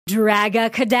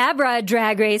Drag-a-cadabra,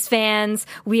 Drag Race fans.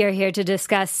 We are here to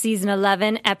discuss Season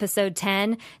 11, Episode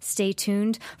 10. Stay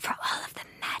tuned for all of the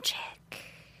magic.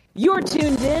 You're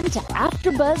tuned in to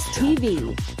AfterBuzz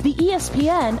TV, the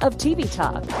ESPN of TV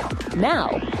talk.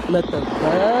 Now, let the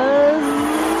buzz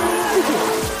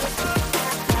begin.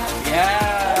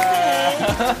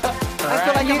 Yeah! I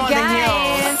feel like you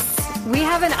guys, we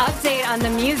have an update on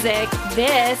the music.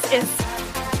 This is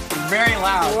very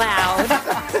loud.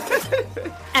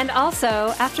 And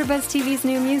also, AfterBuzz TV's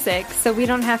new music, so we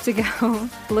don't have to go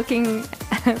looking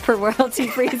for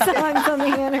royalty-free songs on the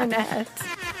internet.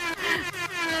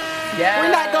 Yeah.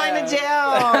 We're not going to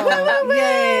jail.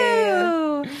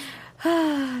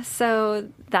 Yay. So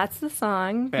that's the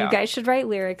song. Yeah. You guys should write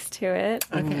lyrics to it.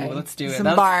 Okay. Ooh, let's do it.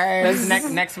 Some bars. That's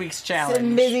next week's challenge.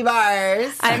 Some busy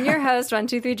bars. I'm your host,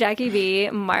 123 Jackie B.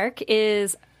 Mark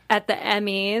is at the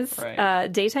Emmys,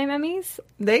 Right. Daytime Emmys?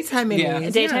 Daytime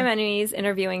Emmys. Daytime Emmys,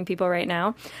 interviewing people right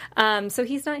now. So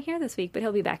he's not here this week, but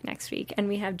he'll be back next week. And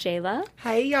we have Jayla.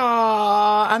 Hey,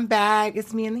 y'all. I'm back.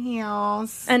 It's me in the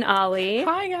house. And Ollie.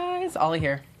 Hi, guys. Ollie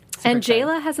here. And excited.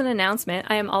 Jayla has an announcement.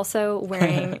 I am also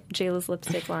wearing Jayla's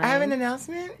lipstick line. I have an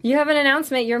announcement. You have an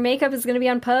announcement. Your makeup is going to be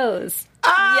on Pose.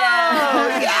 Oh,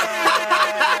 yes.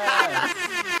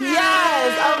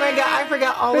 Oh, my God. I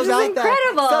forgot all Which is about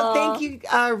incredible. that. So thank you,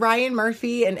 Ryan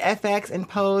Murphy and FX and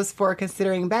Pose for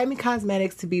considering Batman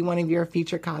Cosmetics to be one of your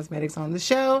featured cosmetics on the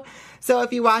show. So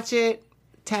if you watch it,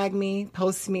 tag me,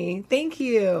 post me. Thank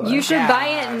you. You should buy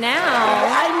it now.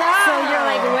 I know. So you're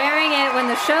like wearing it when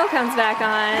the show comes back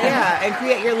on. Yeah, and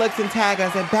create your looks and tag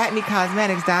us at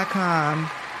batmycosmetics.com.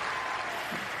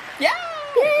 Yeah!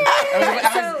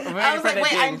 I was like,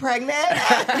 wait, I'm pregnant?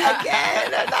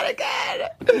 Again? Not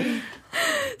again.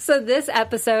 So this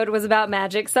episode was about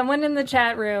magic. Someone in the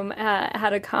chat room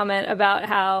had a comment about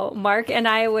how Mark and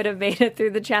I would have made it through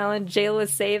the challenge. Jayla was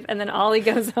safe, and then Ollie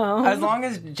goes home. As long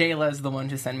as Jayla is the one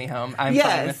to send me home, I'm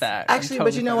fine with that. I'm Actually,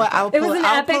 totally but you know fine what? with I'll was an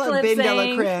I'll epic pull a lip Ben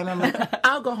sync. Delacreme. I'm like,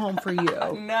 I'll go home for you.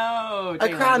 that. No, A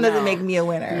Jayla, crown doesn't no. make me a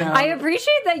winner. No. I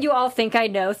appreciate that you all think I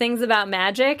know things about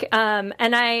magic, and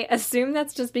I assume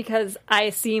that's just because I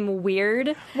seem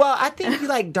weird. Well, I think you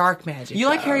like dark magic. You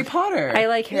like though. Harry Potter. I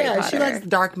like Harry Potter. Yeah, she likes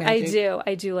dark magic.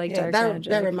 I do like dark that,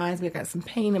 magic. that reminds me, I got some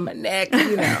pain in my neck,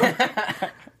 you know.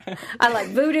 I like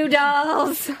voodoo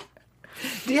dolls.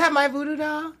 Do you have my voodoo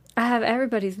doll? I have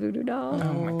everybody's voodoo doll,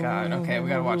 Oh my god. Okay, we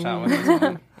gotta watch out with this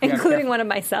one. including one of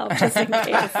myself, just in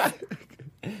case.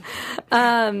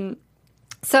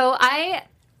 So I,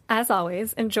 as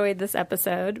always, enjoyed this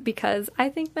episode because I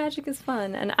think magic is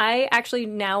fun, and I actually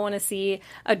now want to see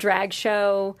a drag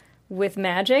show with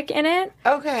magic in it.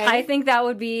 Okay. I think that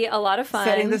would be a lot of fun.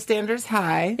 Setting the standards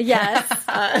high. Yes.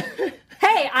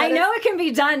 Hey, I know it can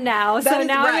be done now, so is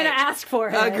now I'm right. going to ask for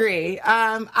it. Agree.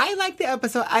 I like the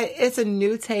episode. It's a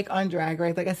new take on Drag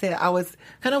Race. Like I said, I was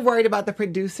kind of worried about the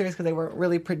producers because they weren't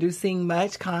really producing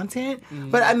much content.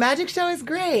 But a magic show is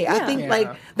great. I think like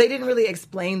they didn't really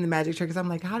explain the magic trick because I'm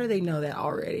like, how do they know that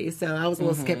already? So I was a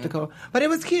little skeptical, but it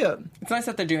was cute. It's nice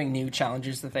that they're doing new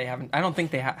challenges that they haven't. I don't think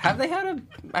they have they had a.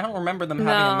 I don't remember them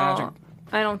having a magic.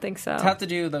 I don't think so. To have to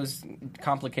do those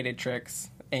complicated tricks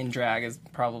in drag is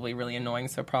probably really annoying,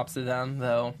 so props to them,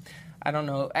 though. I don't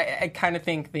know. I kind of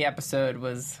think the episode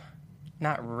was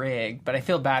not rigged, but I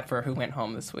feel bad for who went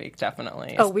home this week,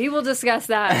 definitely. Oh, we will discuss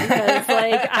that because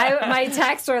my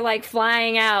texts are like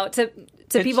flying out to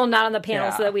people not on the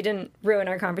panel so that we didn't ruin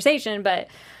our conversation, but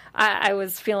I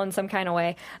was feeling some kind of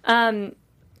way.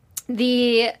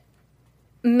 The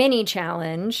mini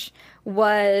challenge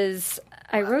was...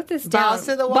 I wrote this down. Balls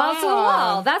to the Wall. Balls to the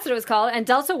Wall. That's what it was called. And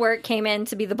Delta Work came in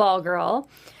to be the ball girl.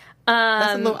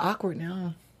 That's a little awkward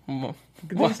now.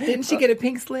 Didn't she get a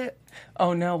pink slip?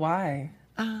 Oh, no, why?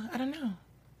 I don't know.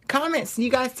 Comments. You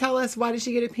guys tell us, why did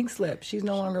she get a pink slip? She's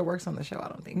no longer works on the show, I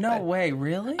don't think. No but way,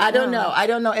 really? I don't know. I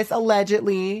don't know. It's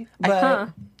allegedly. But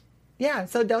yeah,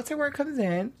 so Delta Work comes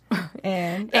in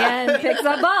and picks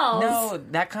up balls. No,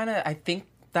 that kind of, I think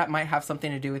that might have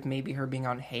something to do with maybe her being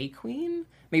on Hey Queen.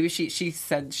 Maybe she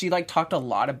said, she like talked a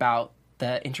lot about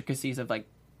the intricacies of like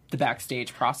the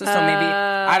backstage process. So maybe,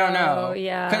 I don't know.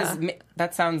 Yeah. Because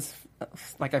that sounds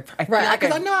like I feel right, like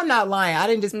because I know I'm not lying. I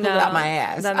didn't just pull it out my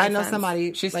ass. that makes I know sense.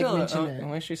 somebody she's like still, mentioned it.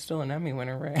 well, she's still an Emmy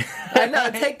winner, right? I know.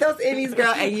 Take those Emmys,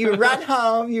 girl, and you run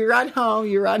home. You run home.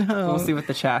 You run home. We'll see what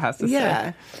the chat has to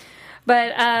Yeah. say.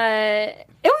 But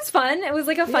it was fun. It was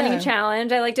like a funny Yeah.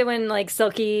 challenge. I liked it when like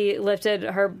Silky lifted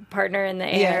her partner in the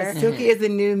air. Yes, Silky is the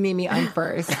new Mimi on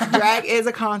first. Drag is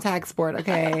a contact sport,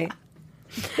 okay?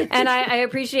 And I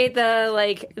appreciate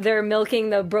they're milking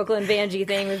the Brooklyn Vanjie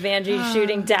thing with Vanjie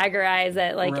shooting dagger eyes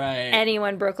at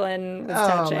anyone Brooklyn was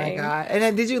touching. Oh my God. And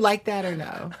then did you like that or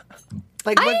no?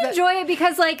 I enjoy it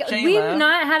because we've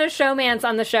not had a showmance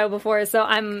on the show before, so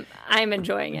I'm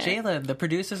enjoying it. Jayla, the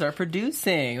producers are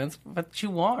producing. That's what you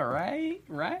want, right?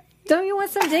 Right? Don't you want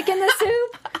some dick in the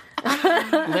soup?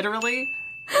 Literally?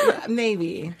 Yeah,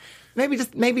 maybe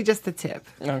just the tip.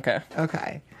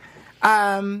 Okay.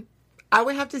 I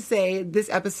would have to say this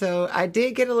episode, I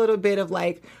did get a little bit of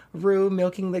Rue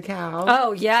milking the cow.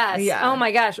 Oh, yes. Yeah. Oh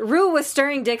my gosh. Rue was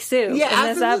stirring dick soup in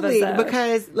absolutely, this episode.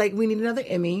 Because we need another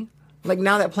Emmy.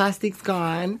 Now that Plastique's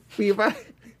gone. Why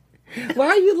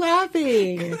are you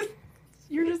laughing?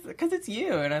 You're just, because it's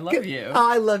you and I love you.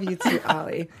 Oh, I love you too,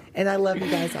 Ollie. And I love you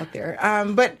guys out there.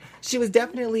 But she was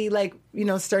definitely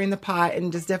stirring the pot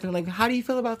and just definitely how do you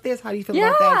feel about this? How do you feel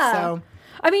about that? So,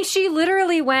 I mean, she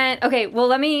literally went, okay, well,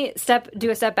 let me do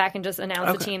a step back and just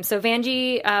announce the team. So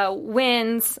Vanjie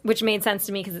wins, which made sense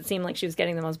to me because it seemed like she was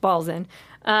getting the most balls in.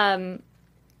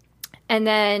 And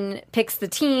then picks the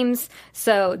teams.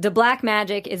 So the Black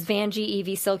Magic is Vanjie,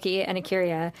 Evie, Silky, and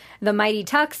Akira. The Mighty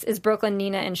Tucks is Brooklyn,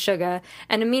 Nina, and Suga.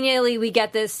 And immediately we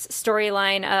get this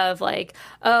storyline of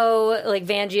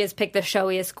Vanjie has picked the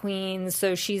showiest queens,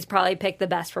 so she's probably picked the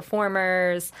best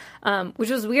performers, which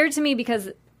was weird to me because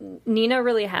Nina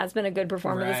really has been a good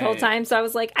performer this whole time. So I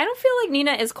was like, I don't feel like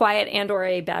Nina is quiet and or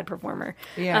a bad performer.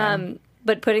 Yeah.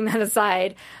 But putting that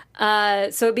aside,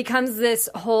 so it becomes this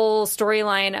whole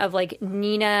storyline of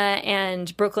Nina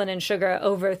and Brooklyn and Suga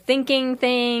overthinking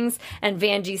things and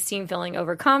Vanjie's team feeling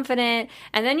overconfident.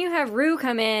 And then you have Rue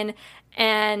come in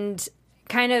and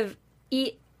kind of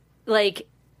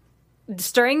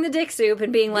stirring the dick soup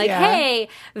and being hey,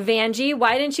 Vanjie,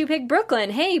 why didn't you pick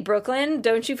Brooklyn? Hey, Brooklyn,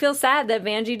 don't you feel sad that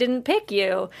Vanjie didn't pick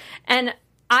you? And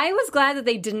I was glad that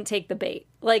they didn't take the bait.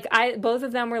 Both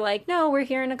of them were no, we're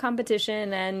here in a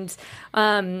competition and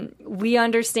we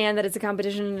understand that it's a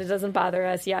competition and it doesn't bother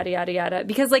us, yada, yada, yada.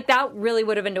 Because that really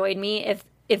would have annoyed me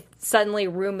if suddenly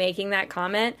Rue making that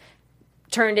comment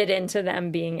turned it into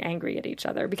them being angry at each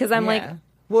other. Because I'm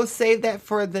we'll save that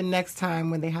for the next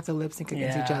time when they have to lip sync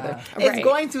against each other. It's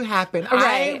going to happen.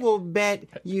 I will bet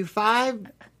you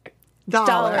 $5.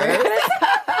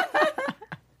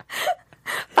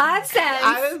 5 cents.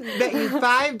 I would bet you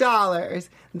 $5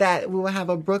 that we will have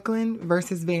a Brooklyn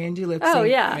versus Vanjie lip sync. Oh,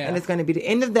 yeah. And it's going to be the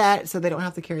end of that, so they don't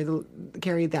have to carry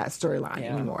that storyline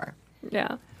anymore.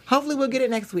 Yeah. Hopefully we'll get it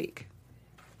next week.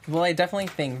 Well, I definitely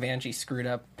think Vanjie screwed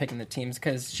up picking the teams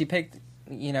because she picked,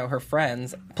 her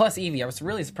friends, plus Evie. I was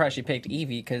really surprised she picked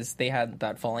Evie because they had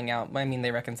that falling out. I mean,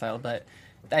 they reconciled, but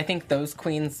I think those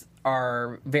queens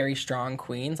are very strong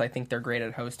queens. I think they're great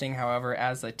at hosting. However,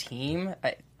 as a team,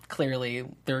 clearly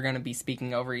they're going to be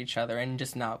speaking over each other and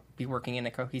just not be working in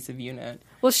a cohesive unit.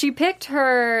 Well, she picked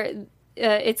her.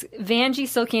 It's Vanjie,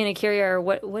 Silky, and Akira. Or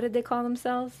what did they call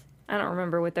themselves? I don't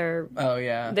remember what their. Oh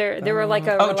yeah. They were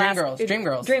Dreamgirls.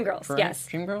 Dreamgirls. Right? Yes.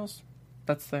 Dreamgirls.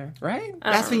 That's there, right?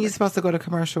 That's when you're supposed to go to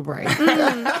commercial break.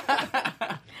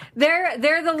 They're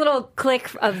the little clique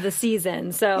of the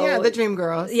season. So yeah, the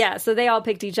Dreamgirls. Yeah, so they all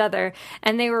picked each other,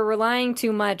 and they were relying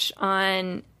too much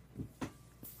on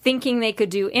thinking they could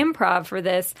do improv for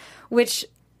this, which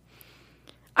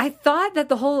I thought that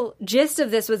the whole gist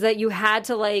of this was that you had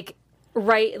to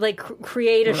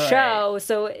create a show,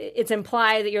 so it's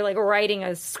implied that you're writing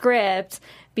a script,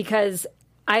 because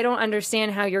I don't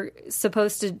understand how you're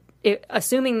supposed to,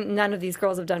 assuming none of these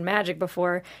girls have done magic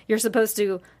before, you're supposed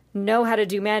to know how to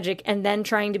do magic and then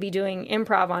trying to be doing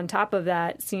improv on top of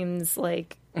that seems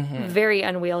very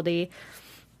unwieldy.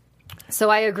 So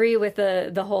I agree with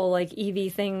the whole Evie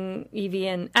thing. Evie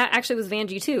and actually it was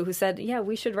Vanjie too who said, yeah,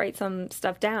 we should write some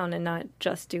stuff down and not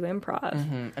just do improv.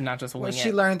 And not just wing it.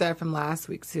 She learned that from last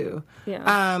week too.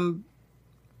 Yeah.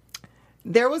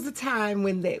 There was a time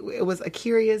when it was a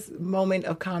curious moment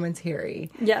of commentary.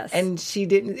 Yes. And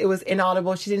it was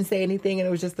inaudible. She didn't say anything and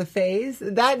it was just the face.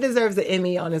 That deserves an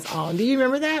Emmy on its own. Do you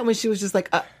remember that? When she was just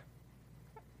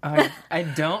I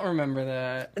don't remember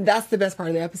that. That's the best part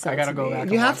of the episode. I gotta go back.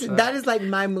 You have to. That is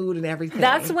my mood and everything.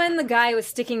 That's when the guy was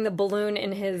sticking the balloon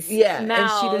in his mouth,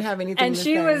 and she didn't have anything.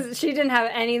 She didn't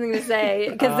have anything to say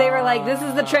because they were like, "This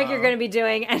is the trick you're going to be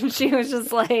doing," and she was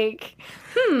just like,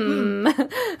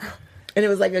 And it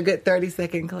was a good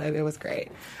 30-second clip. It was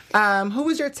great. Who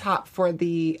was your top for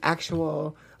the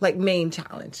actual main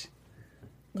challenge?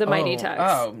 The Mighty Tucks.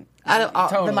 Oh. Out of all,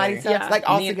 Totally. the Mighty Tucks,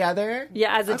 all together?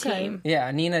 Yeah, as a team.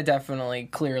 Yeah, Nina definitely,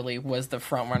 clearly was the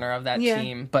front runner of that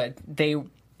team, but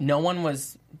no one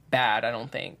was bad, I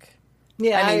don't think.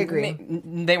 Yeah, I agree.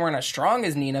 They weren't as strong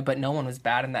as Nina, but no one was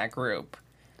bad in that group.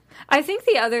 I think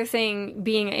the other thing,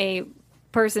 being a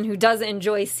person who does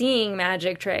enjoy seeing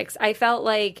magic tricks, I felt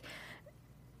like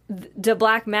the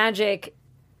black magic,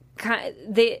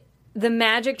 the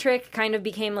magic trick kind of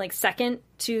became like second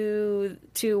to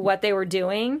what they were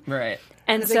doing. Right.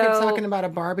 And They so kept talking about a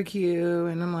barbecue,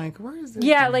 and I'm like, where is this?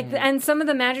 yeah, like, and some of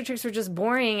the magic tricks were just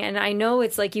boring. And I know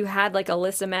it's like you had like a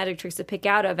list of magic tricks to pick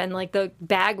out of, and like the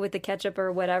bag with the ketchup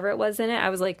or whatever it was in it,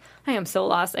 I was like, I am so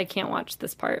lost. I can't watch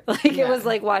this part. Like it was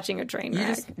like watching a train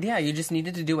wreck. You just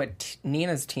needed to do what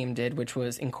Nina's team did, which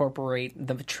was incorporate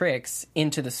the tricks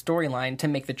into the storyline to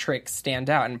make the tricks stand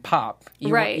out and pop.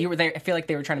 You were there. I feel like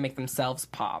they were trying to make themselves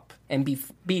pop and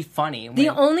be funny. The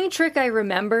only trick I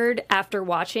remembered after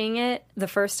watching it the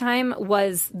first time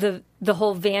was the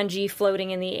whole Vanjie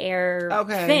floating in the air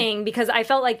thing, because I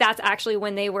felt like that's actually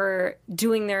when they were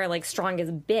doing their like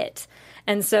strongest bit.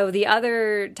 And so the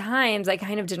other times I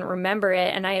kind of didn't remember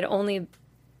it, and I had only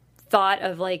thought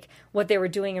of like what they were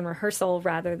doing in rehearsal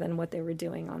rather than what they were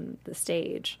doing on the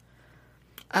stage.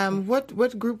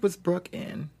 What group was Brooke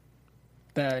in?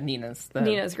 Nina's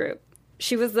group.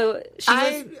 She was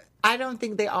I don't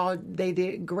think they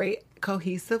did great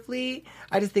cohesively.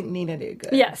 I just think Nina did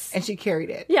good. Yes. And she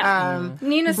carried it. Yeah.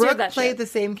 Nina Brooke steered that played ship. the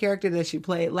same character that she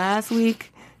played last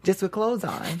week, just with clothes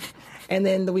on. And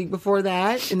then the week before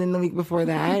that, and then the week before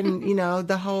that, and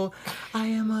the whole I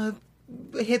am a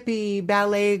hippie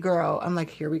ballet girl. I'm like,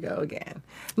 here we go again.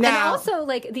 Now, and also,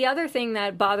 like, the other thing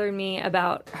that bothered me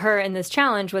about her in this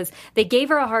challenge was they gave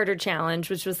her a harder challenge,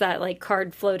 which was that, like,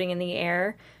 card floating in the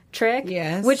air trick.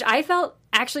 Yes. Which I felt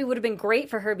actually would have been great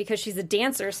for her because she's a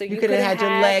dancer, so you could have had your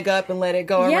leg up and let it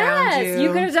go around you. Yes, you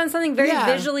could have done something very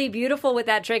visually beautiful with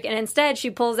that trick, and instead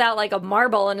she pulls out, like, a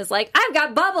marble and is like, I've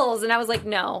got bubbles! And I was like,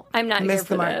 no, I'm not here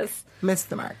for this. Missed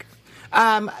the mark.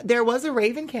 There was a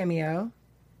Raven cameo.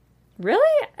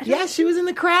 Really? Yeah, she was in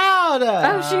the crowd.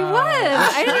 Oh, she was.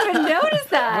 I didn't even notice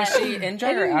that. Was she in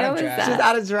drag or out of drag? She's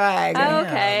out of drag. Oh,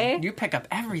 okay. You pick up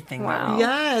everything. Wow.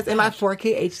 Yes, in my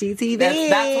 4K HD TV.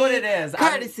 That's what it is.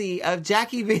 Courtesy of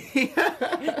Jackie B.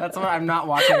 That's what I'm not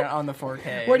watching it on the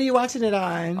 4K. What are you watching it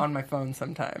on? On my phone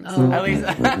sometimes. Oh. At least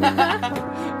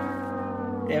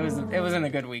it was in a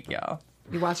good week, y'all.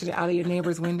 You watching it out of your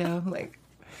neighbor's window, like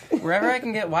wherever I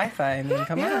can get Wi-Fi. I mean,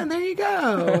 come on. there you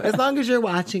go. As long as you're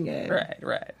watching it.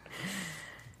 Right.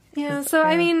 Yeah. So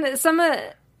I mean, some of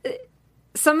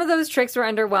those tricks were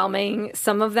underwhelming.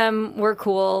 Some of them were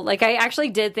cool. Like, I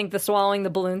actually did think the swallowing the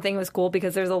balloon thing was cool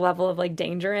because there's a level of like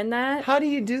danger in that. How do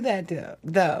you do that,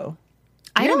 though?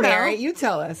 I don't know. Mary, you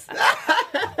tell us.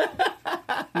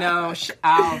 No,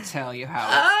 I'll tell you how.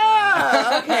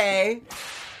 Oh, okay.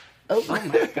 Oh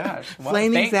my gosh!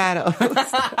 Flaming Saddles.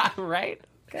 Right.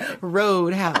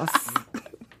 Roadhouse.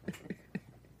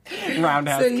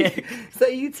 Roundhouse kick. So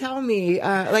you tell me,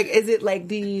 like, is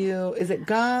it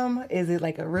gum? Is it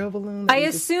like a real balloon? I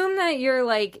assume that you're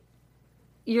like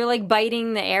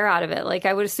biting the air out of it. Like,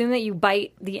 I would assume that you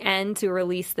bite the end to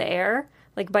release the air.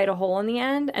 Like, bite a hole in the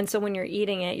end, and so when you're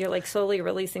eating it, you're like slowly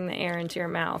releasing the air into your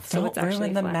mouth. So it's actually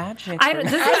ruin the flat. magic. I don't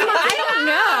know.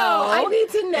 I need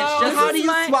to know. How do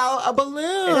you swallow a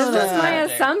balloon? This is my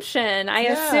magic. assumption. I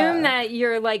assume that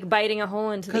you're like biting a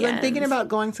hole into the end. Because I'm thinking about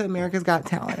going to America's Got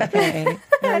Talent. Okay,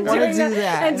 I want to do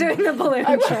that and doing the balloon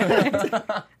trick.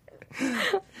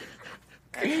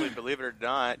 Actually, believe it or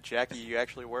not, Jackie, you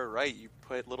actually were right. You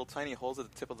put little tiny holes at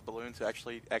the tip of the balloon to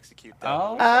actually execute that.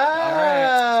 Oh.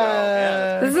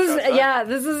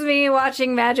 This is me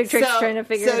watching magic tricks trying to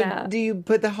figure it out. Do you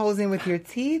put the holes in with your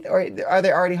teeth, or are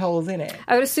there already holes in it?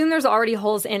 I would assume there's already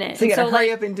holes in it. So you gotta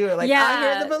hurry up and do it. Like,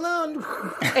 I hear the balloon.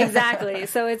 Exactly.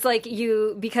 So it's like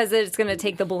because it's going to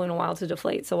take the balloon a while to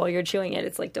deflate. So while you're chewing it,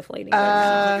 it's like deflating.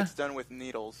 It's done with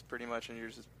needles, pretty much, and you're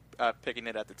just picking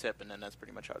it at the tip, and then that's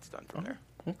pretty much how it's done from there.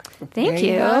 Thank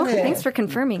you. have it. Thanks for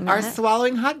confirming that. Our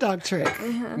swallowing hot dog trick.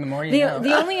 The more you know.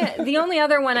 The only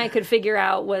other one I could figure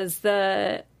out was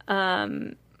the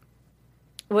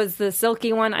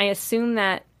silky one. I assume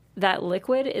that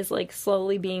liquid is like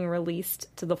slowly being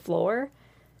released to the floor,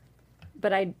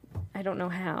 but I don't know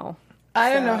how.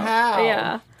 I don't know how.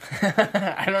 Yeah.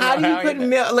 I don't know How do you put either.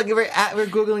 milk? Look, we're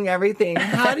Googling everything.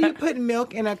 How do you put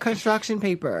milk in a construction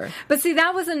paper? But see,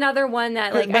 that was another one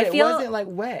that like But I feel it wasn't like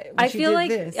wet. When I she feel did like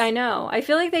this. I know. I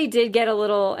feel like they did get a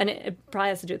little, and it probably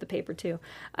has to do with the paper too.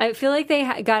 I feel like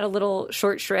they got a little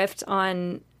short shrift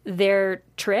on their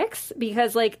tricks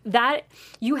because like that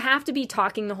you have to be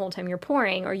talking the whole time you're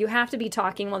pouring, or you have to be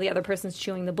talking while the other person's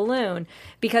chewing the balloon,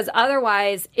 because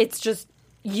otherwise it's just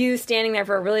you standing there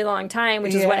for a really long time,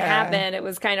 which is what happened. It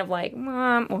was kind of like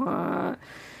wah, wah.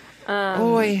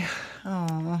 Boy.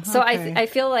 Oh, So okay. I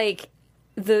feel like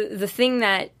the thing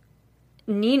that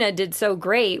Nina did so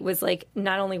great was like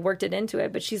not only worked it into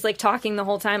it, but she's like talking the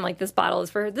whole time like this bottle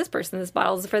is for this person, this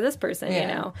bottle is for this person, you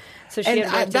know. So she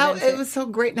it was so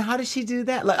great. Now, how did she do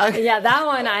that? Yeah, that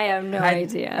one I have no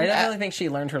idea. I definitely think she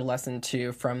learned her lesson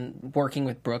too from working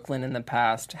with Brooklyn in the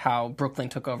past. How Brooklyn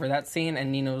took over that scene,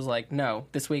 and Nina was like, "No,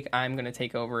 this week I'm going to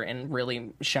take over and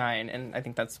really shine." And I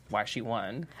think that's why she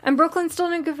won. And Brooklyn still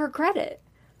didn't give her credit.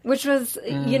 Which was,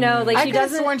 you know, like she doesn't. I could have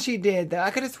sworn she did, though.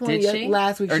 I could have sworn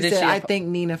last week she said, "I thank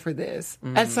Nina for this."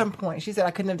 At some point, she said,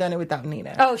 "I couldn't have done it without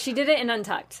Nina." Oh, she did it in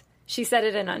Untucked. She said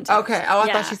it in Untucked. Okay. Oh,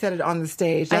 I thought she said it on the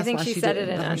stage. That's I think why she said it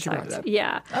in Untucked.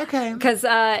 Yeah. Okay. Because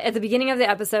at the beginning of the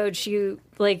episode, she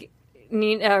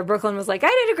Brooklyn was like,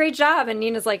 "I did a great job," and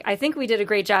Nina's like, "I think we did a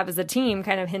great job as a team,"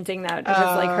 kind of hinting that it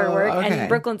was like her work. Okay. And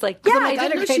Brooklyn's like, "Yeah, I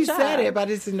did a great job." She said it, but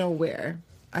I just didn't know where.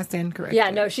 I stand corrected. Yeah,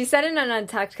 no, she said it in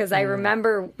Untucked because I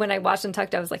remember when I watched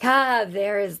Untucked, I was like,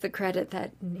 there is the credit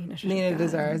that Nina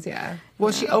deserves, yeah.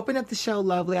 Well, she opened up the show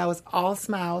lovely. I was all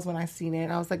smiles when I seen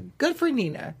it. I was like, good for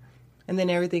Nina. And then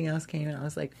everything else came, and I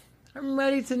was like, I'm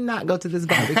ready to not go to this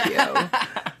barbecue.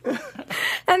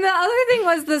 And the other thing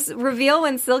was this reveal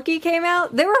when Silky came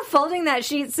out. They were folding that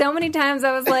sheet so many times.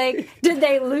 I was like, did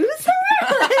they lose her?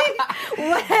 Like,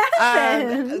 what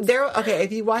happened? Okay,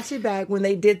 if you watch it back, when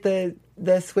they did the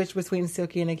switch between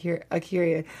Silky and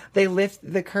Akira, they lift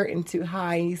the curtain too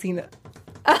high, and you seen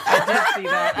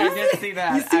I did see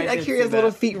that. You see Akira's little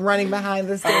feet running behind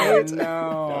the stage. Oh,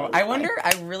 no.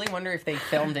 I really wonder if they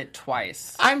filmed it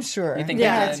twice. I'm sure. You think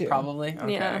they did? Probably?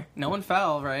 Okay. Yeah. No one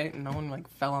fell, right? No one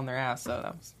fell on their ass, so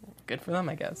that was good for them,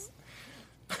 I guess.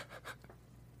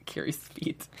 Akira's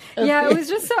feet. Yeah, it was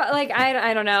just so, like,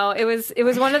 I don't know. It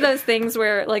was one of those things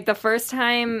where, like, the first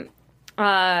time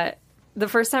I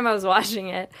was watching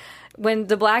it, when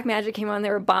the Black Magic came on, they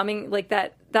were bombing, like,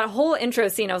 that whole intro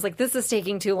scene. I was like, this is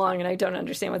taking too long, and I don't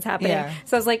understand what's happening. Yeah.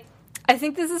 So I was like, I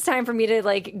think this is time for me to,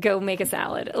 like, go make a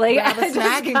salad. Like, grab a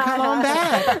snack and come on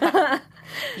back.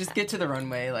 Just get to the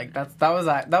runway. Like, that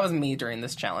was me during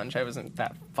this challenge. I wasn't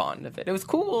that fond of it. It was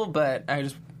cool, but I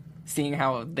was seeing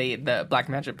how the Black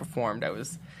Magic performed.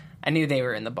 I knew they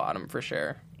were in the bottom for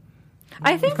sure.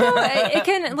 I think though it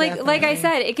can like I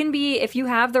said, it can be if you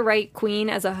have the right queen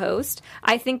as a host.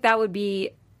 I think that would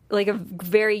be like a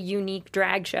very unique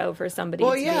drag show for somebody.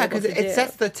 Well, yeah, because it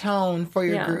sets the tone for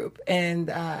your group, and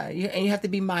you have to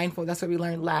be mindful. That's what we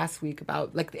learned last week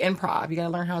about like the improv. You got to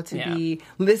learn how to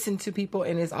listen to people,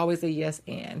 and it's always a yes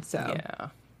and.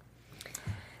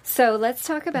 So let's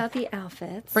talk about the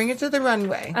outfits. Bring it to the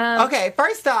runway. Okay,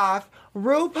 first off,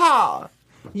 RuPaul.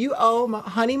 You owe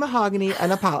Honey Mahogany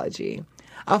an apology.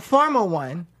 A formal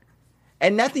one.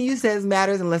 And nothing you says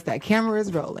matters unless that camera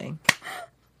is rolling.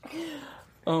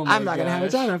 Oh my I'm not going to have a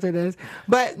job after this.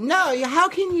 But no, how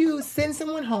can you send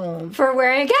someone home for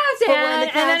wearing a caftan and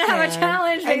then have a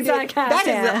challenge based on caftan? That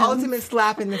is the ultimate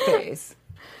slap in the face.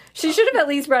 She should have at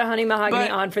least brought Honey Mahogany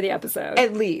on for the episode.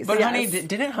 At least. But Honey,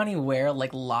 didn't Honey wear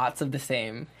like lots of the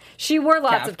same? She wore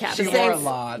lots of caftans. She wore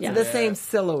lots. The same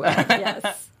silhouette.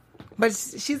 Yes. But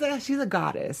she's a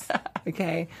goddess,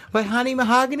 okay? But Honey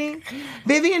Mahogany,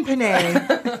 Vivian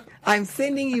Panay, I'm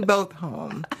sending you both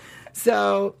home.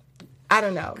 So, I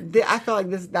don't know. I felt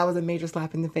like that was a major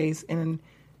slap in the face. And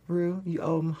Ru, you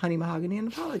owe Honey Mahogany an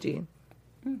apology.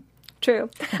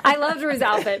 True. I loved Ru's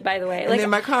outfit, by the way. And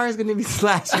then my car is going to be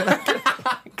slashed.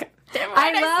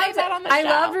 I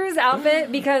loved Ru's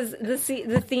outfit because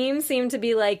the theme seemed to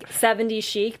be like 70s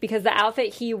chic because the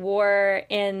outfit he wore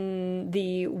in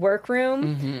the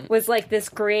workroom was like this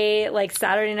great like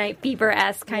Saturday Night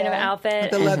Fever-esque kind of outfit.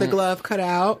 With the leather glove cut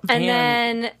out. And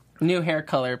then new hair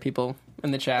color people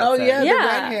in the chat. Oh, yeah, the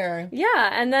red hair. Yeah,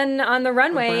 and then on the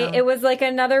runway, it was like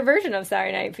another version of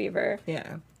Saturday Night Fever.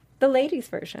 Yeah. The ladies'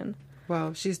 version.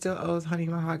 Well, she still owes Honey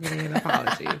Mahogany an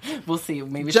apology. We'll see.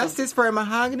 Maybe justice for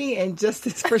Mahogany and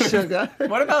justice for Sugar.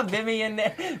 What about Vivian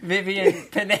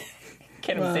Panay?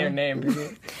 Can't even say her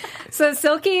name. So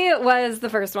Silky was the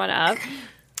first one up.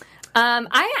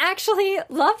 I actually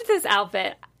loved this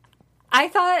outfit. I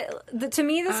thought, to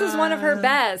me, this was one of her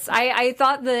best. I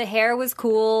thought the hair was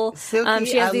cool. Silky,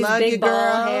 she has these big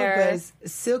ball hair.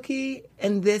 Silky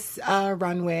in this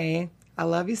runway, I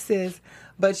love you, sis.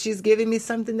 But she's giving me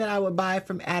something that I would buy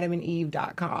from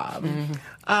AdamandEve.com.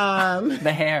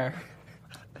 The hair.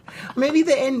 Maybe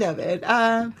the end of it.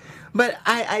 But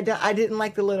I didn't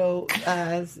like the little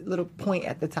point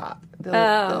at the top.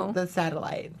 The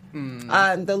satellite.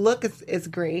 The look is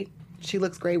great. She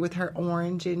looks great with her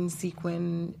orange and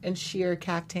sequin and sheer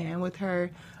caftan with her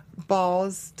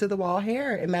balls to the wall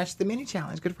hair. It matched the mini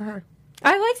challenge. Good for her.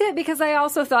 I liked it because I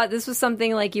also thought this was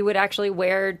something like you would actually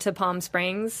wear to Palm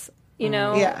Springs. You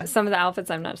know, Yeah. some of the outfits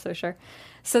I'm not so sure.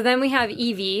 So then we have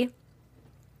Evie.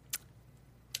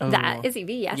 That is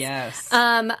Evie, yes. Yes.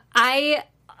 I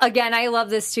love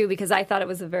this too because I thought it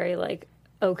was a very like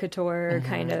haute couture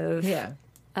kind of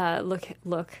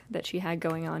look that she had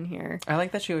going on here. I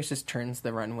like that she always just turns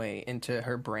the runway into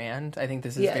her brand. I think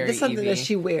this is Yeah, very this is something Evie. that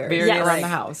she wears Very, Yes. around the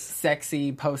house.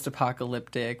 Sexy,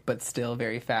 post-apocalyptic, but still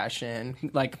very fashion,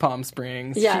 like Palm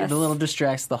Springs. Yes. The little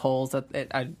distress, the holes.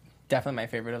 Definitely my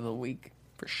favorite of the week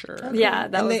for sure. Yeah,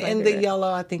 that was my and the favorite.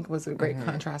 yellow, I think, was a great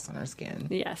contrast on her skin.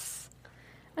 Yes.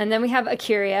 And then we have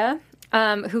Akira,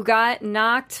 who got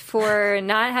knocked for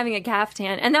not having a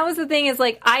caftan. And that was the thing is,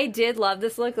 like, I did love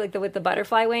this look, like, with the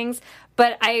butterfly wings.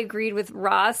 But I agreed with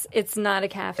Ross, it's not a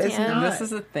caftan. It's not. This is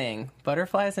the thing.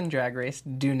 Butterflies and Drag Race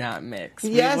do not mix.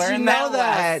 We Yes, you learned know last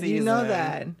that. You know season.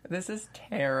 that. This is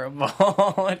terrible.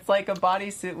 It's like a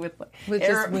bodysuit with With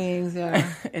just wings, yeah.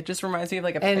 It just reminds me of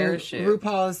like a And parachute.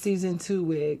 RuPaul's season 2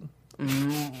 wig.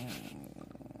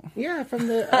 Yeah, from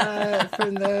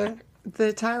the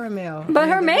Tyra Mail. But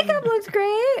her makeup looks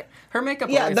great. Her makeup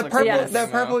Yeah, always the looks purple. amazing, The though.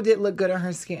 purple did look good on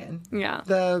her skin. Yeah.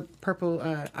 The purple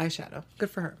eyeshadow, good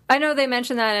for her. I know they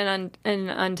mentioned that in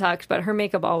Untucked, but her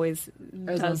makeup always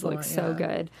does on look point, so yeah.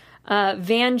 good.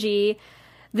 Vanjie,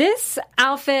 this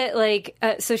outfit, like,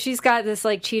 so she's got this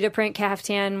like cheetah print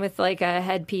caftan with like a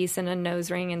headpiece and a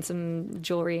nose ring and some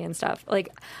jewelry and stuff. Like,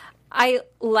 I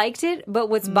liked it, but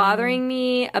what's bothering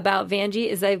me about Vanjie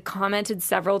is I've commented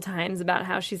several times about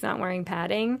how she's not wearing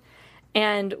padding,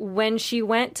 and when she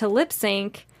went to lip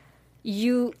sync,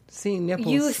 you See nipples.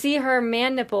 you see her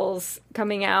man nipples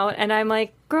coming out, and I'm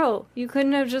like, girl, you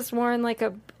couldn't have just worn like a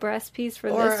breast piece for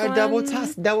or this a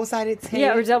one? double-sided tape.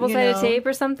 Yeah, or double-sided you know. tape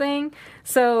or something.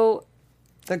 So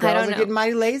The I girls don't are know. getting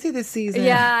mighty lazy this season.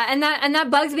 yeah, and that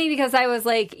bugs me because I was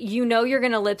like, you know, you're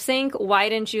gonna lip sync. Why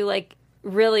didn't you like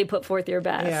really put forth your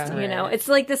best? Yeah. You know, Right. it's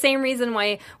like the same reason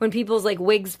why when people's like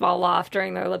wigs fall off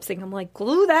during their lip sync, I'm like,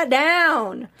 glue that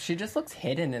down. She just looks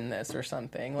hidden in this or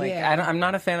something. Like Yeah. I'm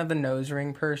not a fan of the nose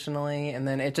ring personally, and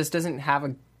then it just doesn't have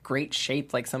a great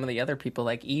shape like some of the other people.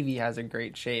 Like Evie has a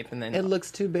great shape, and then It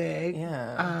looks too big.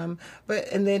 Yeah.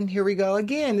 And then here we go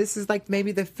again. This is like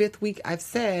maybe the 5th week I've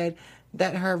said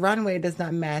that her runway does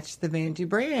not match the Vanjie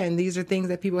brand. These are things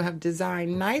that people have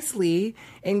designed nicely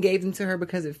and gave them to her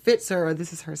because it fits her or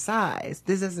this is her size.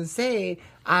 This doesn't say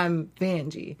I'm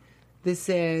Vanjie. This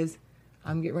says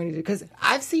I'm getting ready to, because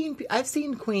I've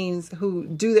seen queens who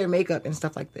do their makeup and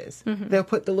stuff like this. They'll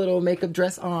put the little makeup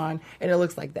dress on and it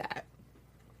looks like that.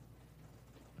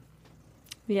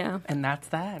 Yeah. and that's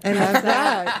that. And that's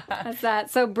that. That's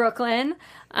that. So Brooklyn,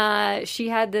 she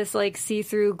had this like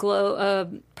see-through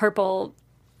glow purple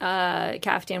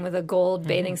caftan with a gold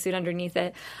bathing suit underneath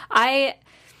it.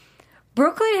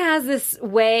 Brooklyn has this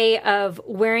way of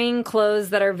wearing clothes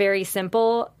that are very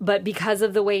simple, but because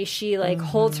of the way she like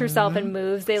holds herself and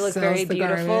moves, they look Sells very the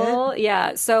beautiful. garment.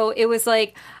 Yeah. So it was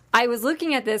like I was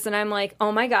looking at this and I'm like,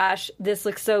 oh my gosh, this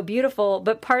looks so beautiful.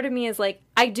 But part of me is like,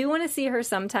 I do want to see her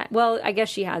sometime. Well, I guess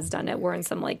she has done it, wearing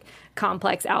some like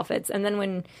complex outfits, and then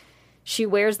when she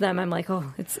wears them, I'm like,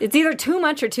 oh, it's either too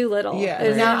much or too little. Yeah.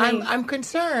 Is Now there any- I'm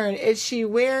concerned. Is she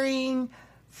wearing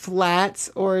flats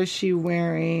or is she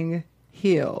wearing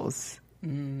heels?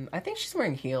 I think she's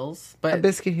wearing heels, A but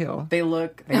biscuit heel. they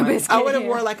look. They might, biscuit- I would have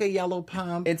heel. wore like a yellow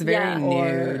pump. it's very Yeah.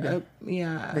 nude. Or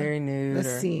yeah. Very nude. Let's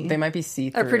or see. They might be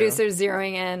see-through. Our producer's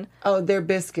zeroing in. Oh, they're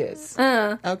biscuits.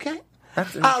 Okay.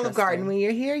 That's Olive Garden, interesting. when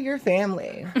you're here, you're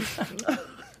family.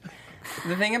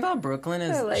 The thing about Brooklyn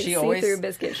is I like she see-through always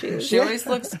biscuit shoes. she always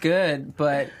looks good,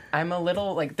 but I'm a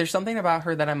little like there's something about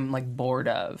her that I'm like bored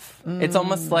of. It's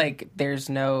almost like there's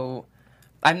no.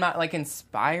 I'm not like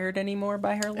inspired anymore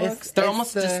by her looks. They're it's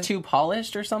almost the- just too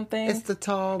polished or something. It's the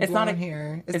tall It's not blonde a-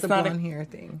 hair. It's it's the not a- blonde hair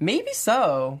thing. Maybe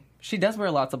so. She does wear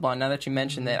lots of blonde now that you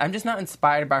mentioned it. I'm just not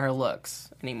inspired by her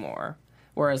looks anymore.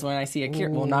 Whereas when I see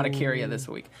not Akira this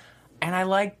week. And I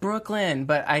like Brooklyn,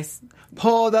 but I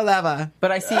Pull the lever.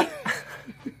 see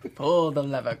pull the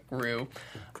lever, Rue.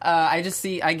 I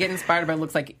get inspired by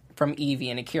looks like from Evie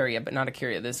and Akira, but not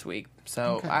Akira this week.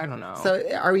 So I don't know. So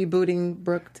are we booting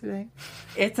Brooke today?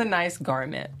 It's a nice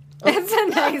garment. It's a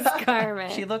nice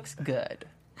garment. She looks good.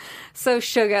 So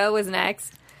Suga was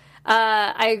next.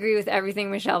 I agree with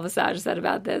everything Michelle Visage said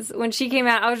about this. When she came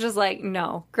out, I was just like,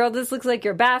 no. Girl, this looks like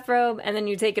your bathrobe, and then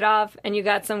you take it off, and you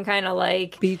got some kind of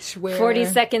like Beachwear.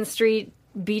 42nd Street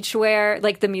beachwear,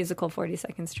 like the musical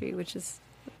 42nd Street, which is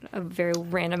a very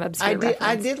random, obscure I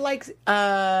reference. did like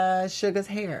Sugar's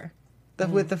hair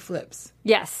with the flips.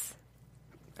 Yes.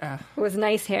 It was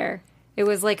nice hair. It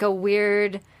was like a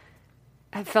weird...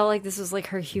 I felt like this was like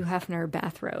her Hugh Hefner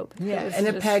bathrobe. Yeah, It was and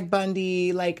the just- Peg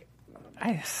Bundy like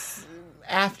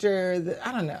after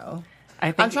I don't know.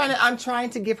 I think, I'm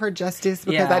trying to give her justice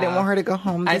because I didn't want her to go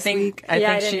home this week. I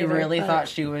think she really thought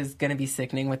she was going to be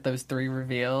sickening with those 3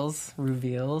 reveals,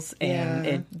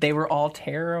 and they were all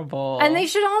terrible. And they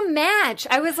should all match.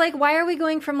 I was like, why are we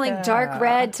going from like dark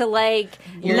red to like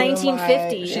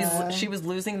 1950? She was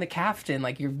losing the caftan.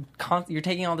 Like you're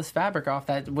taking all this fabric off.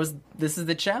 This is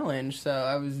the challenge. So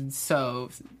I was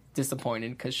so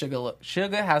disappointed because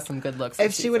Suga has some good looks.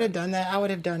 If she would have done that, I would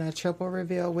have done a triple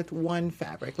reveal with one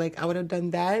fabric. Like I would have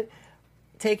done that,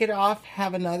 take it off,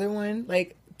 have another one,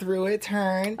 like through it,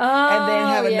 turn, and then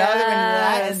have another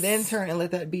one, and then turn, and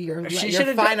let that be your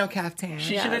final caftan.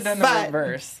 She should have done the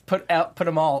reverse. Put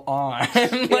them all on. You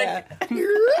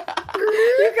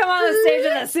come on the stage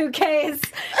in a suitcase,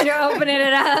 you're opening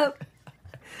it up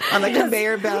on the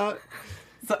conveyor belt.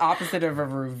 It's the opposite of a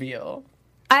reveal.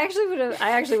 I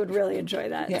actually would really enjoy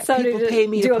that. Yeah, people pay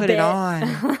me to put it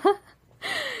on.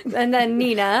 And then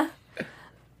Nina.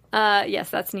 Yes,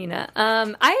 that's Nina.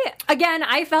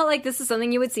 I felt like this is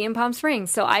something you would see in Palm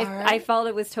Springs, so I felt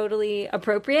it was totally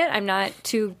appropriate. I'm not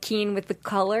too keen with the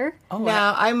color.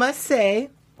 Now, I must say,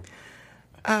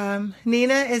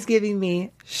 Nina is giving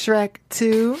me Shrek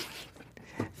 2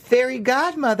 Fairy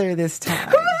Godmother this time.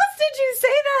 Who else did you say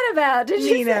that about? Did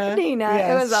you say Nina? Yes,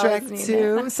 it was always Shrek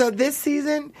Nina. 2. So this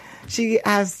season, she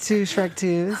has 2 Shrek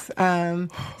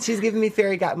 2s. She's giving me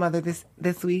Fairy Godmother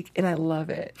this week, and I love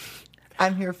it.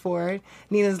 I'm here for it.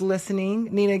 Nina's listening.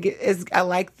 I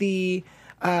like the,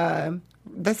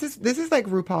 this is like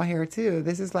RuPaul hair too.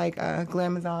 This is like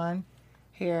Glamazon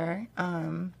hair.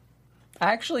 I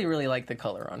actually really like the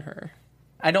color on her.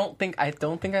 I don't think I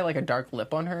like a dark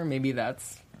lip on her. Maybe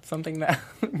that's something that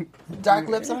dark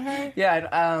lips on her.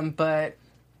 Yeah, but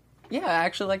yeah, I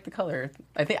actually like the color.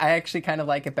 I think I actually kind of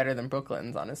like it better than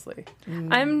Brooklyn's, honestly.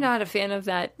 I'm not a fan of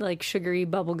that like sugary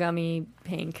bubblegummy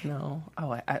pink. No,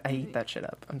 I eat that shit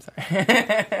up. I'm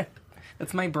sorry.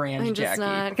 That's my brand, I'm just Jackie.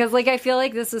 not, because like I feel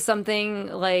like this is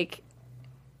something like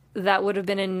that would have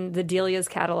been in the Delia's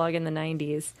catalog in the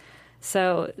 90s.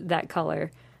 So that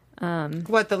color.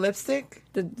 What, the lipstick?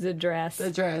 The dress. The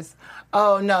dress.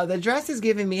 Oh, no. The dress is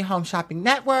giving me Home Shopping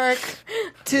Network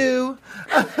 2.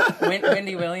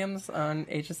 Wendy Williams on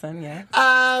HSN,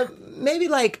 yeah? Maybe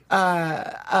like,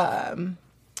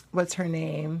 what's her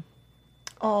name?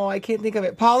 Oh, I can't think of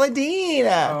it. Paula Deen.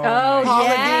 Paula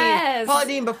Deen. Paula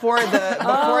Deen before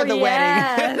the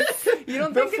wedding. You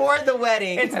don't think before the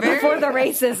wedding. It's before the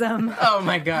racism. Oh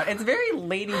my god, it's very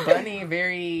Lady Bunny,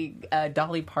 very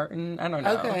Dolly Parton. I don't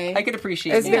know. Okay, I could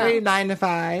appreciate. It's very 9 to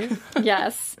 5.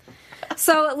 Yes.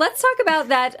 So let's talk about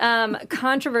that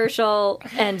controversial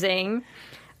ending.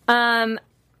 When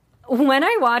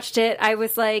I watched it, I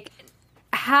was like,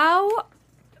 how.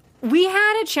 We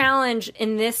had a challenge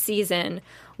in this season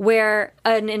where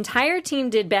an entire team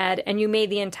did bad and you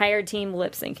made the entire team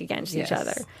lip sync against each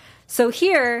other. So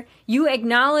here, you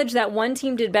acknowledge that one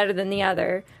team did better than the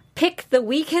other, pick the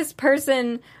weakest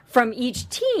person from each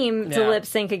team to lip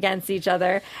sync against each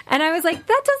other. And I was like,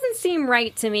 that doesn't seem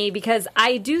right to me, because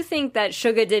I do think that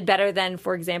Suga did better than,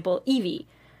 for example, Evie.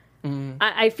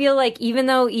 I feel like even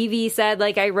though Evie said,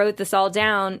 like, I wrote this all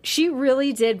down, she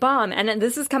really did bomb. And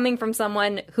this is coming from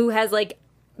someone who has, like,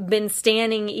 been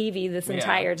standing Evie this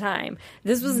entire time.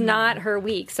 This was not her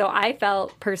week. So I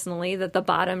felt, personally, that the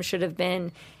bottom should have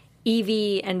been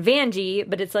Evie and Vanjie.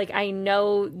 But it's like, I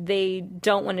know they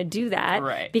don't want to do that.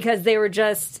 Right. Because they were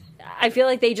just... I feel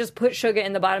like they just put Suga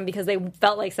in the bottom because they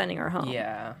felt like sending her home.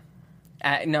 Yeah.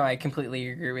 No, I completely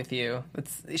agree with you.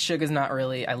 Suga's not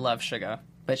really... I love Suga,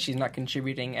 but she's not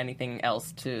contributing anything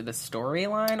else to the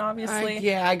storyline,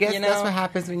 obviously. I guess that's what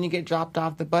happens when you get dropped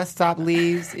off. The bus stop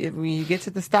leaves. When you get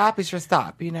to the stop, it's your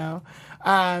stop, you know.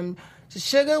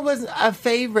 Suga was a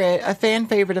fan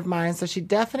favorite of mine, so she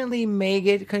definitely may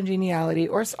get Congeniality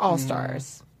or All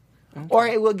Stars. Okay. Or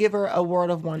it will give her a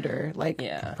World of Wonder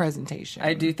presentation.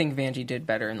 I do think Vanjie did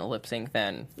better in the lip sync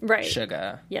than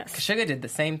Suga. Yes, Suga did the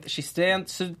same. She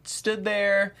stood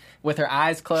there with her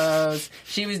eyes closed.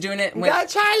 She was doing it. Got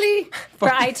Charlie. For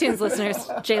iTunes listeners,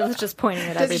 Jayla's just pointing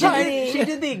at everybody. She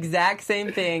did the exact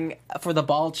same thing for the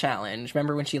ball challenge.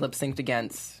 Remember when she lip synced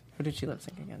against? Who did she lip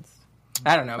sync against?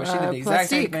 I don't know, but she did the exact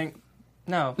same thing.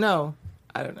 No,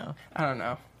 I don't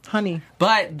know. Honey.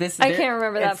 But I can't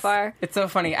remember that far. It's so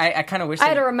funny. I kind of wish I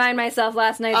had to remind myself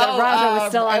last night that Raja was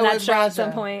still on that show at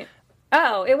some point.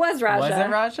 Oh, it was Raja. Was it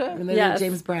Raja? Yes.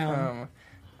 James Brown.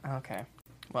 Okay.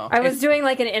 Well, I was doing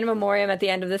like an in memoriam at the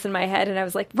end of this in my head, and I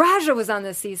was like, Raja was on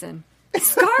this season.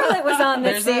 Scarlett was on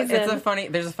this season.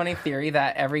 There's a funny theory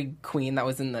that every queen that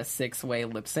was in the 6-way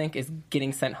lip sync is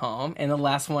getting sent home, and the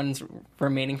last one's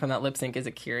remaining from that lip sync is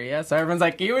Akira. So everyone's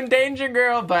like, "You in danger,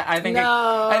 girl!" But I think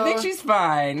she's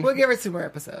fine. We'll give her 2 more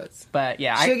episodes. But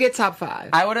yeah, she'll get top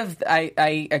 5.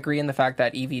 I agree in the fact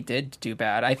that Evie did do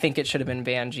bad. I think it should have been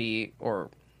Vanjie or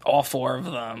all 4 of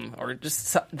them, or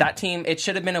just that team. It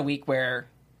should have been a week where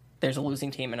there's a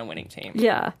losing team and a winning team.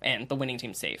 Yeah, and the winning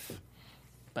team's safe.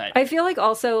 But I feel like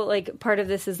also like part of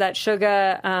this is that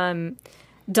Suga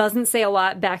doesn't say a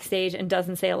lot backstage and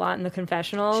doesn't say a lot in the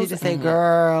confessionals. She just say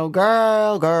girl,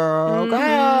 girl, girl,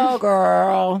 girl,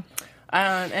 girl.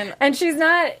 And she's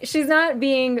not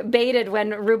being baited when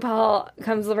RuPaul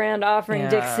comes around offering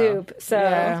dick soup. So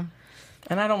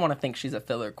and I don't want to think she's a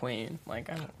filler queen.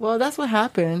 Well, that's what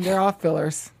happened. They're all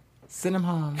fillers. Send them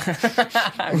home.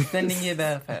 I'm sending you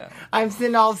the. I'm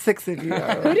sending all 6 of you.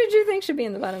 Who did you think should be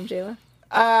in the bottom, Jayla?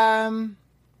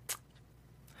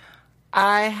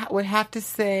 I would have to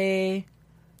say,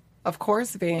 of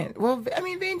course,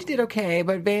 Vanjie did okay,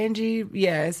 but Vanjie,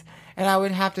 yes. And I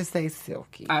would have to say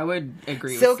Silky. I would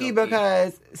agree with Silky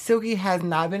because Silky has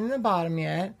not been in the bottom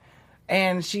yet.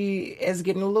 And she is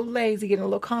getting a little lazy, getting a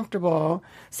little comfortable.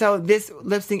 So this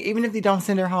lip sync, even if they don't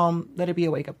send her home, let it be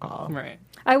a wake-up call. Right.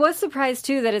 I was surprised,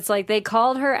 too, that it's like they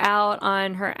called her out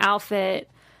on her outfit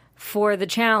for the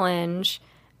challenge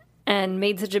and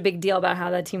made such a big deal about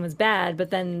how that team was bad, but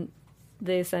then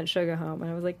they sent Suga home, and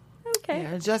I was like, okay.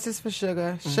 Yeah, justice for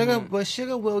Suga.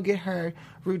 Suga will get her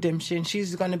redemption.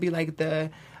 She's going to be like the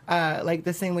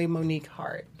same way Monique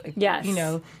Hart. Yes.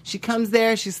 She comes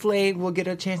there, she slayed, we'll get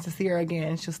a chance to see her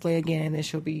again, she'll slay again, and then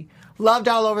she'll be loved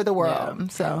all over the world. Yeah.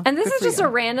 So, and this is just a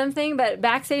random thing, but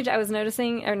backstage I was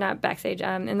noticing, or not backstage,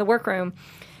 in the workroom,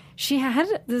 she had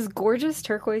this gorgeous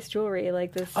turquoise jewelry,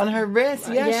 like this on her wrist.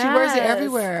 Yeah, yes. She wears it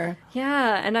everywhere.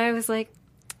 Yeah, and I was like,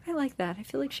 I like that. I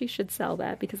feel like she should sell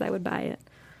that because I would buy it.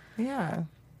 Yeah,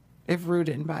 if Rue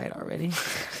didn't buy it already.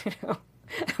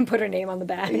 Put her name on the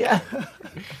back. Yeah,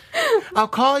 I'll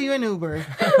call you an Uber.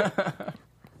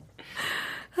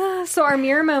 So our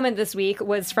mirror moment this week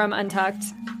was from Untucked.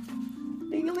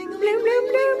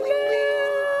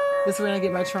 This is when I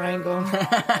get my triangle.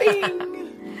 Bing.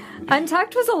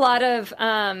 Untucked was a lot of.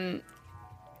 I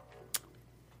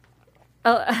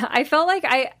felt like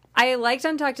I liked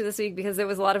Untucked this week because there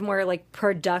was a lot of more like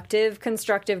productive,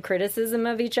 constructive criticism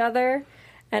of each other,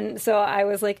 and so I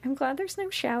was like, I'm glad there's no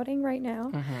shouting right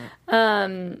now.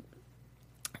 Mm-hmm.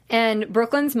 And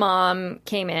Brooklyn's mom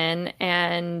came in,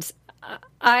 and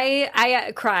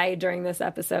I cried during this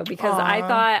episode because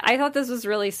I thought this was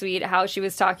really sweet how she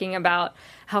was talking about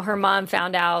how her mom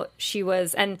found out she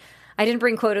was, and I didn't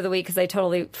bring quote of the week because I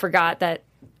totally forgot that,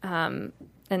 and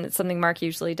it's something Mark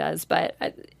usually does, but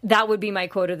that would be my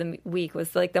quote of the week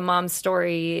was like the mom's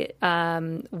story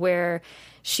where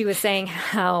she was saying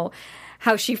how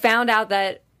she found out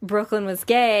that Brooklyn was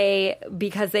gay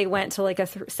because they went to like a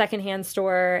secondhand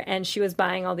store and she was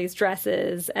buying all these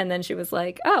dresses, and then she was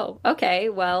like, oh, okay,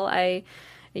 well,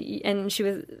 and she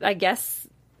was, I guess,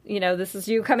 this is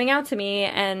you coming out to me,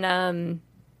 and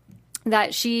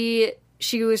that she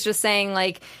was just saying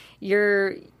like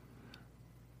your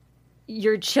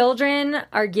children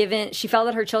are given, she felt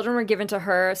that her children were given to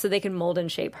her so they could mold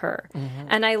and shape her. Mm-hmm.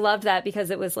 And I loved that because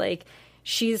it was like,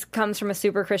 comes from a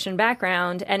super Christian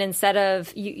background, and instead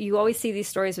of you always see these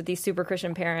stories with these super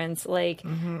Christian parents like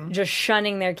just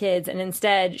shunning their kids, and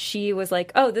instead she was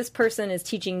like, oh, this person is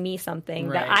teaching me something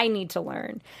that I need to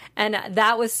learn. And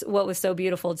that was what was so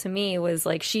beautiful to me, was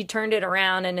like she turned it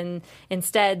around and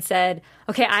instead said,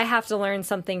 okay, I have to learn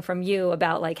something from you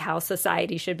about like how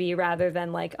society should be, rather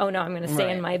than like, oh no, I'm going to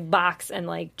stay in my box and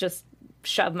like just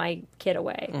shove my kid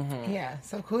away. Mm-hmm. Yeah,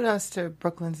 so kudos to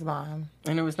Brooklyn's mom.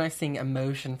 And it was nice seeing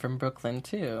emotion from Brooklyn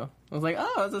too. It was like,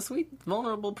 oh, it's a sweet,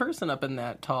 vulnerable person up in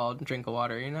that tall drink of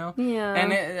water, Yeah.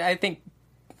 And I think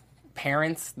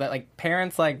parents like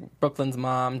Brooklyn's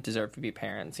mom deserve to be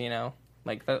parents,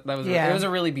 Like that was it was a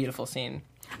really beautiful scene.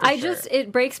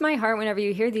 It breaks my heart whenever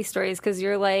you hear these stories, because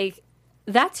you're like,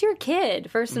 that's your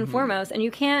kid first and foremost, and you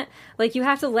can't, like, you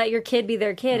have to let your kid be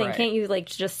their kid, and can't you like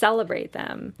just celebrate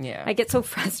them? Yeah, I get so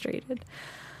frustrated.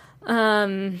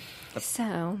 The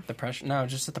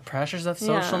pressures of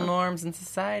social norms in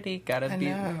society.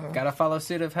 Gotta follow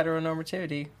suit of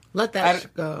heteronormativity. Let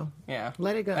that go. Yeah,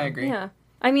 let it go. I agree. Yeah,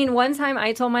 I mean, one time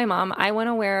I told my mom I want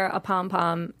to wear a pom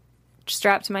pom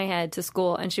strapped to my head to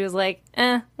school, and she was like,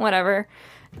 whatever.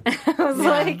 I was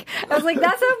like, that's how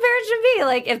parents should be.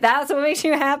 Like, if that's what makes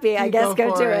you happy, I guess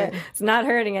go to it. It's not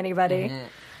hurting anybody.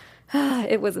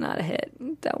 It was not a hit.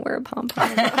 Don't wear a pom-pom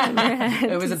on your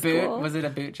head. It was to a boot. school. Was it a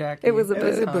boot, Jack? It was a It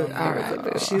was a boot. boot. All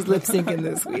right. She's lip syncing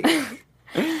this week.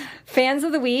 Fans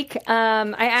of the week.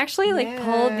 I actually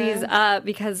pulled these up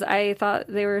because I thought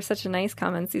they were such nice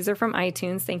comments. These are from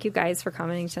iTunes. Thank you guys for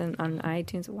commenting on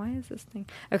iTunes. Why is this thing?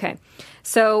 Okay.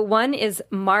 So one is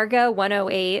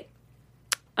Marga108,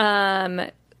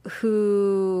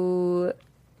 who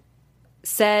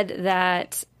said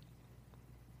that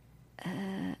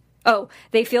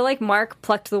they feel like Mark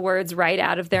plucked the words right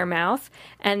out of their mouth,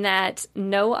 and that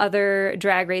no other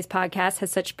Drag Race podcast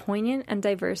has such poignant and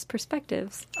diverse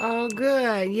perspectives. Oh,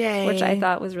 good. Yay. Which I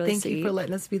thought was really Thank sweet. you for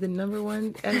letting us be the number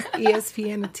one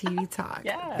ESPN of TV Talk.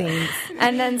 Yeah. Thanks.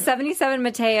 And then 77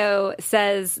 Mateo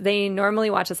says they normally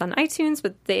watch us on iTunes,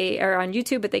 but they are on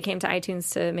YouTube, but they came to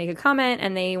iTunes to make a comment,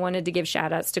 and they wanted to give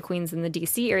shout outs to queens in the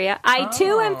DC area. I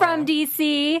too am from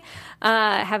DC.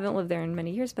 Haven't lived there in many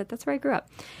years, but that's where I grew up.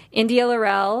 India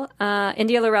Laurel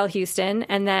Houston,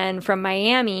 and then from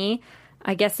Miami,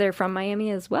 I guess they're from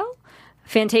Miami as well,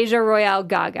 Fantasia Royale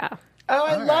Gaga. Oh,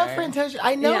 I love Fantasia.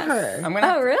 I know her.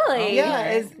 Oh, really?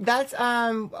 Yeah,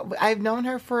 I've known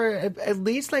her for at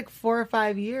least like 4 or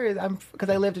 5 years. Because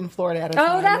I lived in Florida at a time.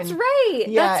 Oh, that's right.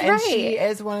 Yeah, that's and right. she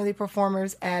is one of the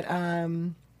performers at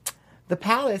the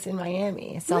Palace in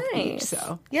Miami, South Beach. Nice.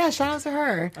 So yeah, shout out to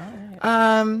her.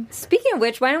 Speaking of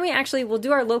which, why don't we'll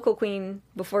do our local queen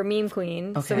before Meme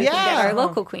Queen, so we can Yeah. get our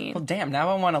local queen. Well, damn. Now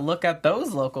I want to look at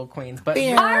those local queens. But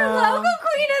Damn. Our local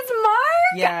queen is Mark.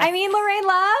 Yes. I mean Lorraine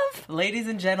Love. ladies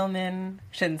and gentlemen,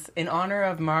 since in honor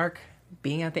of Mark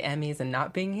being at the Emmys and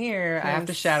not being here, I have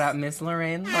to shout out Miss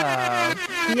Lorraine Love.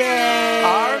 Yay!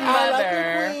 Our I love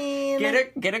mother. the queen.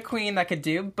 Get a queen that could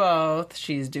do both.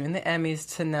 She's doing the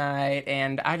Emmys tonight,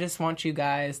 and I just want you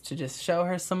guys to just show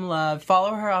her some love.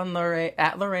 Follow her on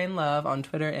at Lorraine Love on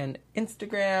Twitter and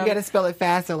Instagram. You got to spell it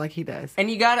faster like he does.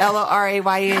 And you got to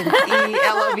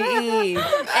LORAYNELOVE.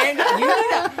 And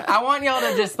I want y'all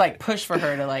to just like push for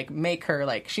her to like make her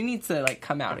like she needs to like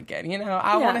come out again. You know,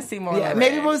 I want to see more. Yeah, Lorraine.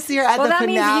 maybe we'll see her at Well, the that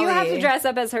finale. means you have to dress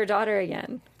up as her daughter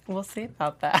again. We'll see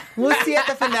about that. We'll see at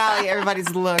the finale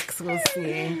everybody's looks. We'll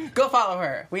see. Go follow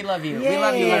her. We love you. Yay. We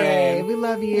love you, Lorraine. We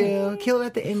love you. Kill it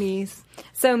at the Emmys.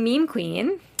 So Meme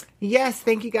Queen. Yes,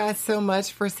 thank you guys so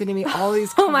much for sending me all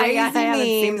these Oh my crazy God, I haven't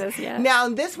seen memes. this yet. Now,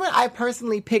 this one I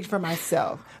personally picked for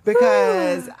myself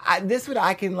because this one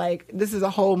I can this is a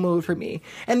whole mood for me.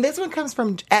 And this one comes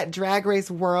from at Drag Race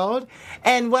World.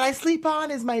 And what I sleep on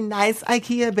is my nice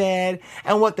IKEA bed.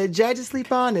 And what the judges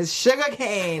sleep on is sugar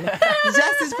cane.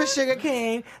 Justice for sugar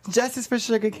cane. Justice for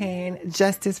sugar cane.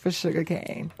 Justice for sugar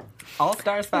cane. All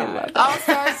Stars 5.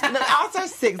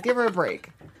 All-Stars 6. Give her a break.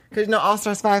 Because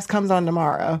All-Stars 5 comes on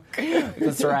tomorrow.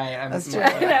 That's right. That's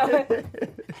right.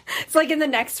 It's like in the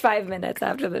next 5 minutes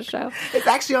after the show. It's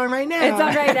actually on right now. It's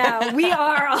on right now. We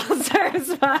are All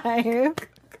Stars 5.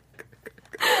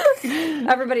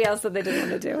 Everybody else said they didn't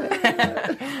want to do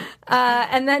it.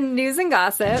 And then news and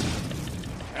gossip.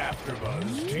 AfterBuzz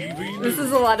TV This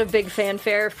is a lot of big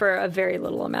fanfare for a very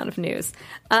little amount of news.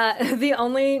 The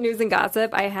only news and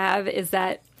gossip I have is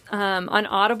that on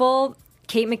Audible,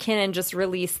 Kate McKinnon just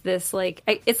released this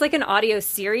it's like an audio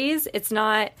series. It's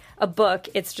not a book.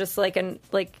 It's just like an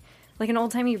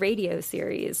old timey radio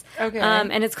series. Okay.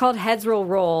 And it's called Heads Roll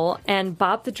Roll. And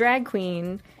Bob the Drag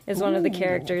Queen is one of the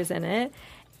characters in it.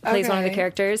 Plays one of the Okay.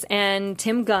 characters, and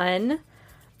Tim Gunn.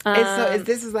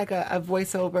 This is like a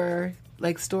voiceover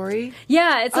story.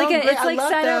 Yeah, it's like Oh, great. it's I like love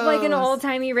set up like an those. old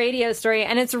timey radio story,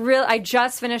 and it's real. I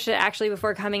just finished it actually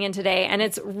before coming in today, and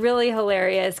it's really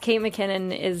hilarious. Kate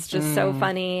McKinnon is just so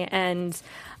funny, and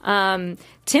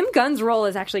Tim Gunn's role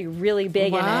is actually really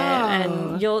big in it,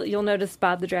 and you'll notice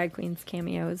Bob the Drag Queen's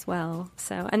cameo as well.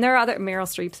 So, and there are other Meryl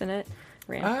Streep's in it.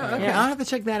 Oh, okay. Yeah. I'll have to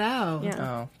check that out.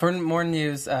 Yeah. Oh. For more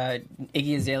news,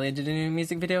 Iggy Azalea did a new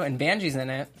music video, and Bangie's in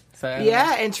it. So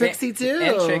Yeah, and Trixie, too.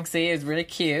 And Trixie is really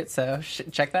cute, so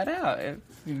check that out.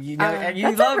 You know,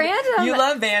 That's a random- You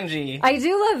love Bangie. I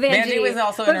do love Vanjie. Vanjie was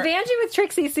also but in her- Vanjie with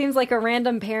Trixie seems like a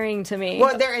random pairing to me.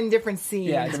 Well, they're in different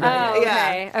scenes. Yeah, different- Oh,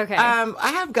 okay, okay.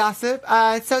 I have gossip.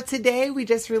 So today we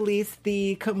just released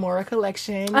the Kimora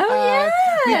collection. Oh,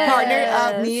 We yes. partnered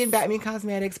up, me and Batman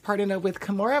Cosmetics partnered up with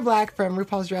Kimora Black from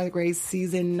RuPaul's Drag Race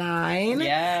Season 9.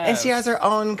 Yes. And she has her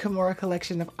own Kimora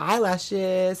collection of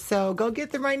eyelashes. So go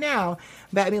get them right now.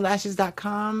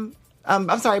 BatmanLashes.com.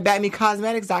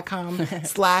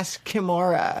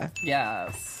 BatmanCosmetics.com/Kimora.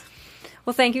 Yes.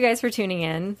 Well, thank you guys for tuning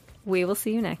in. We will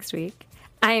see you next week.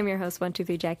 I am your host,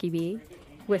 123 Jackie B.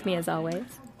 With me as always.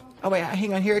 Oh, wait,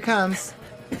 hang on. Here it comes.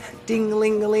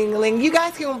 Ding-a-ling-a-ling-a-ling. You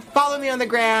guys can follow me on the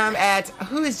gram at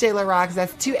Who is Jayla Rocks.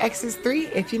 That's 2 X's 3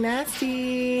 if you're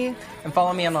nasty. And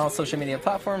follow me on all social media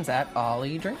platforms at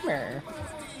Ollie Dreamer.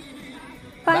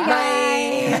 Bye,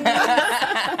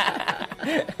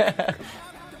 Bye.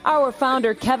 Our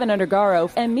founder, Kevin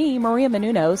Undergaro, and me, Maria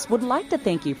Menounos, would like to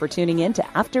thank you for tuning in to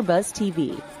AfterBuzz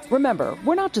TV. Remember,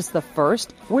 we're not just the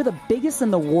first, we're the biggest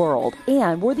in the world,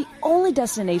 and we're the only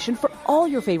destination for all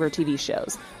your favorite TV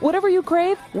shows. Whatever you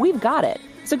crave, we've got it.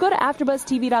 So go to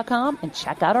AfterBuzzTV.com and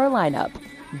check out our lineup.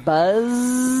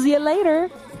 Buzz you later.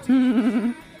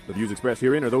 The views expressed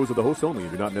herein are those of the hosts only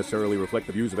and do not necessarily reflect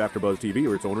the views of AfterBuzz TV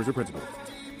or its owners or principals.